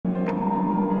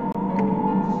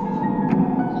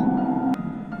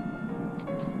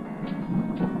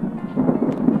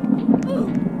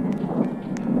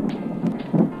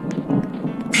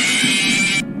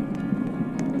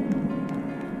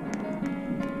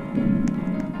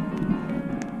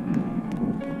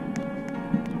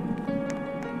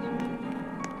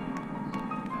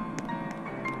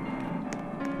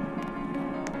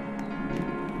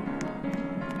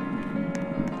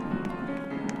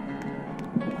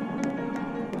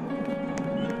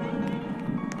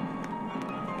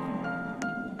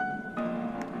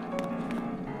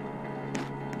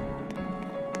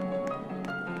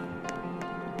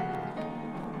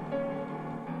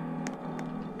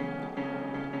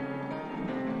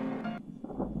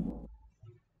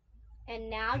And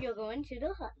now you're going to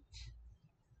the hunt.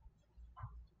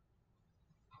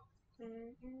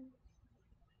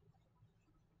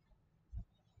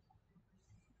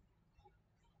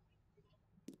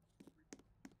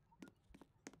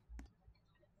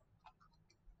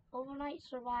 Overnight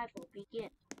survival begin.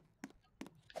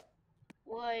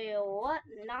 Wait, what?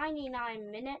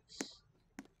 99 minutes?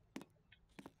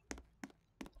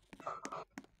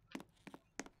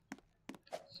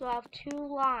 So I have 2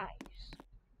 lives.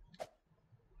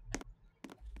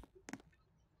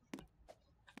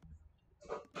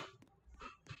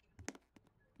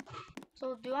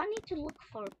 So do I need to look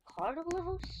for card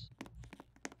levels?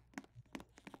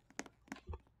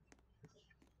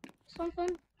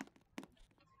 Something?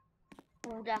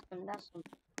 Oh, that's something.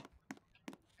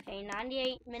 Okay,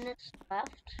 98 minutes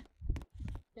left.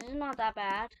 This is not that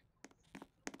bad.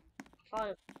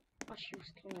 I thought she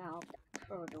was coming out of that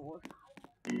corridor.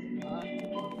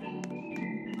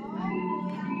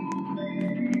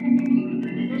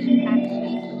 There's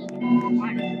access to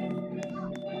fire.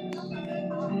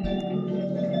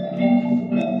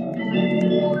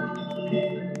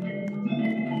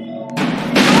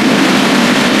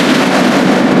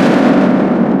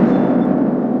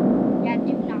 Yeah,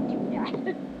 do not do that.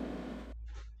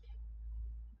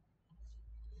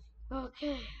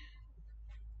 Okay.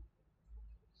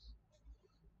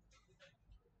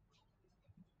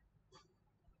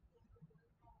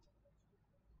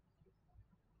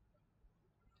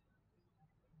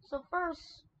 So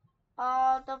first,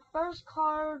 the first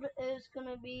card is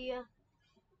gonna be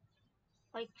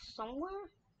like somewhere.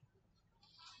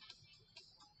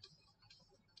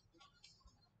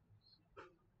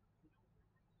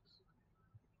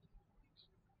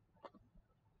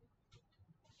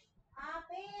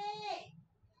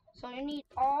 So you need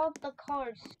all the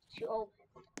cards to open.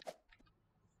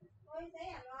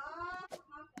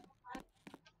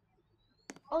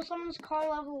 Oh, someone's card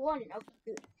level 1. Okay,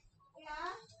 good.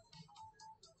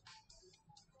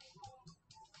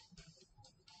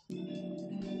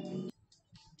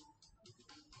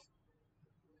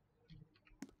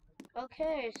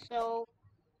 Okay, so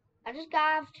I just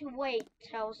gotta have to wait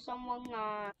till someone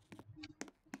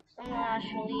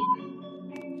actually.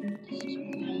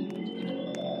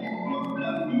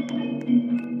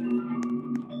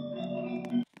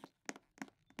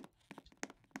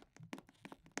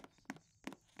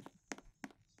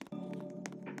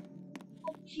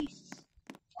 Oh Jesus!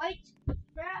 Wait, be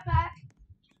right back.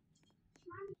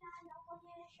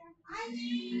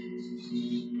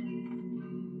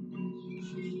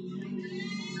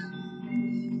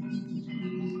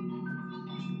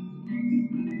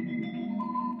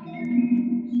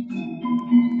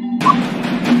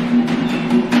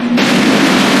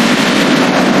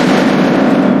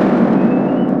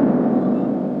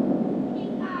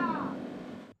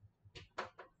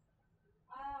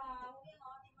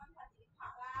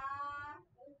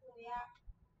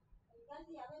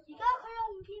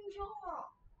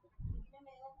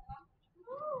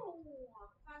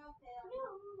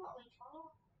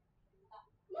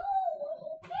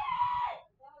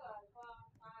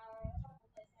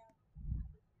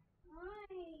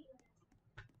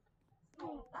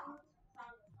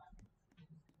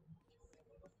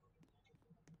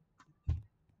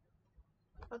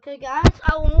 Okay, guys,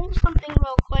 I will move something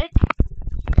real quick.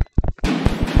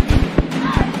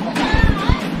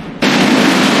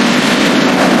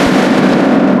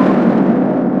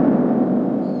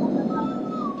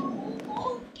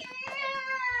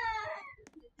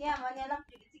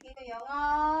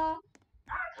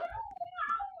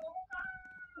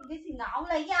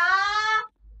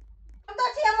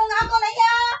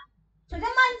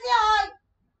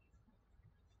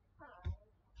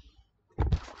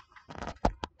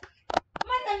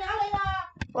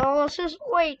 Well, let's just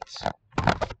wait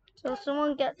till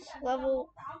someone gets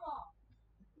level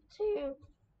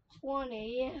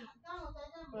 220.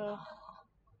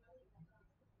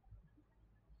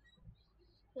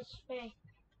 This way.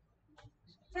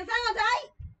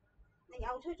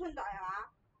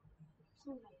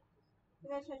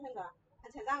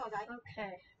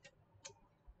 Okay.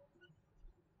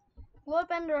 Blood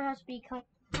Bender has become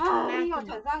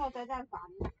MAGMA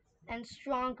and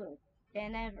stronger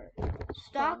than ever.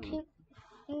 Stalking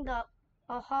the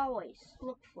hallways,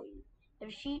 look for you.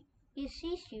 If she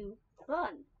sees you,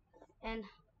 run and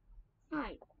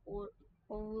hide, or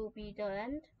will be the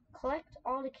end. Collect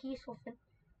all the keys within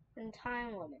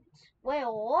time limits. Wait,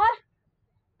 what?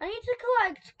 I need to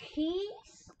collect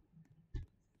keys?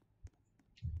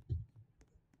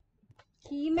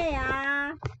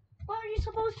 Where are you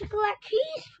supposed to collect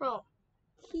keys from?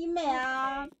 Okay.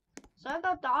 So I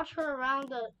gotta dodge her around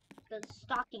the the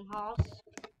stocking horse.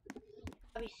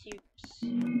 I'll be serious.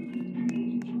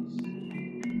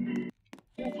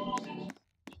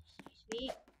 Excuse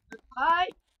me. Hi.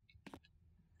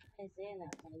 Oh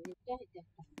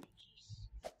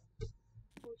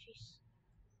jeez.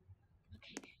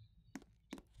 Okay.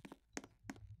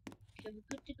 Okay, we're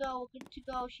good to go. We're good to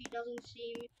go. She doesn't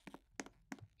see me.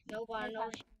 Nobody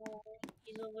knows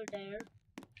she's over there.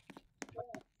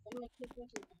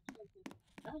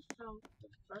 I found the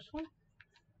first one.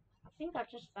 I think I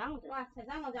just found it.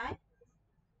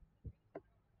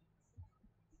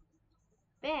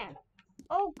 Bam.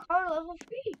 Oh, car level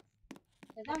 3.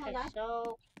 Okay,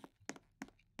 so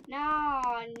now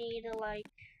I need to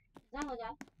like. I don't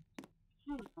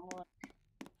know what.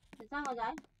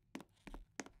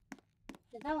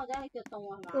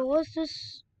 So what's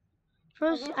this?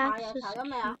 First access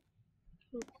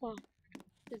required.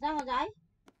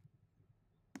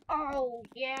 Oh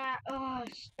yeah.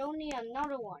 Still need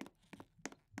another one.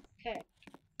 Okay.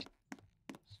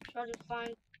 Let's try to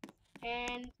find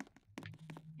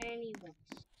any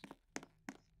ones.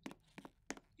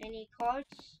 Any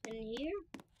cards in here?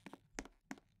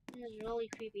 This is really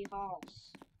creepy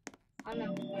halls. I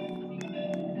know.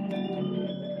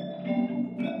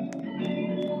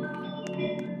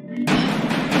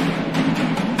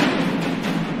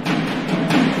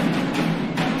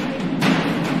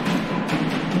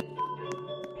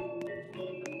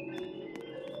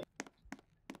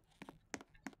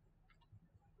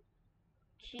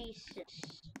 Jesus.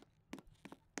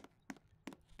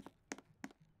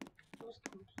 That was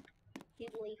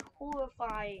completely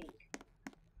horrifying.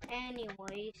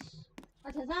 Anyways.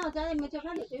 Okay,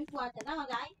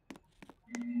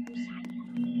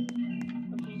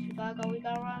 we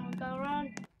gotta run.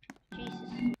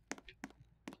 Jesus.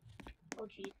 Oh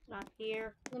jeez, not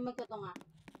here.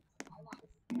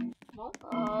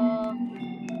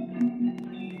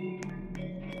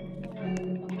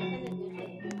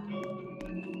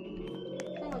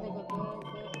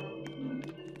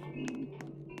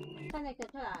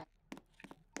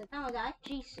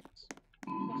 Jesus.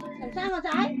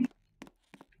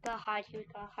 Gotta hide here.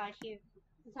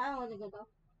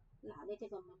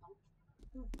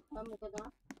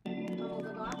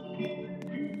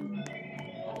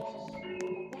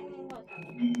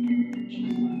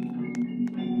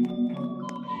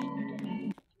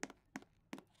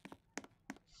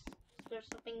 Is there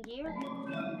something here?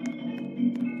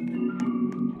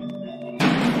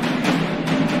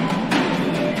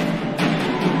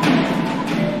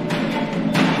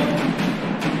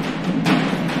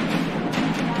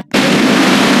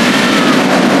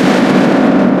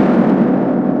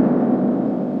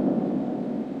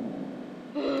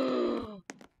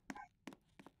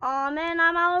 Oh man,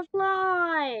 I'm out of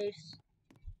lives!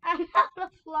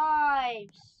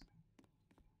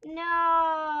 No!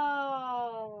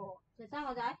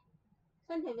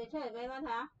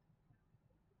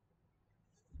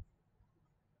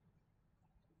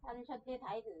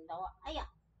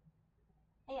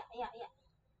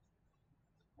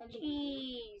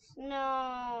 Jeez,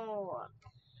 no!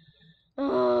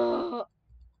 Ugh.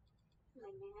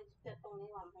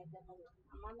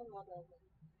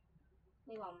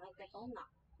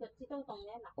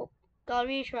 Oh, gotta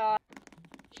retry.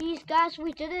 Jeez, guys,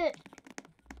 we did it!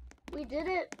 We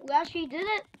actually did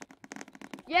it!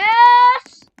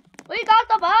 Yes! We got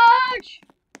the badge!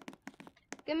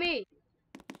 Gimme!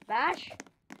 Badge?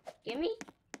 Gimme?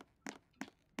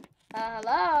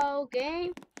 Hello,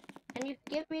 game? Can you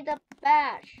give me the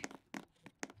badge?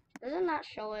 Does it not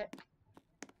show it?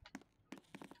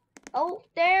 Oh,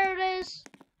 there it is!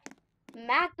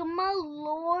 MAGMA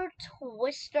Lord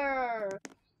Twister!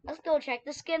 Let's go check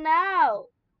the skin out!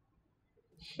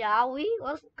 Shall we?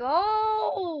 Let's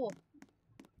go!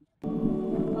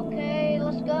 Okay,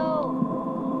 let's go.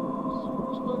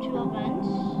 Let's go to events.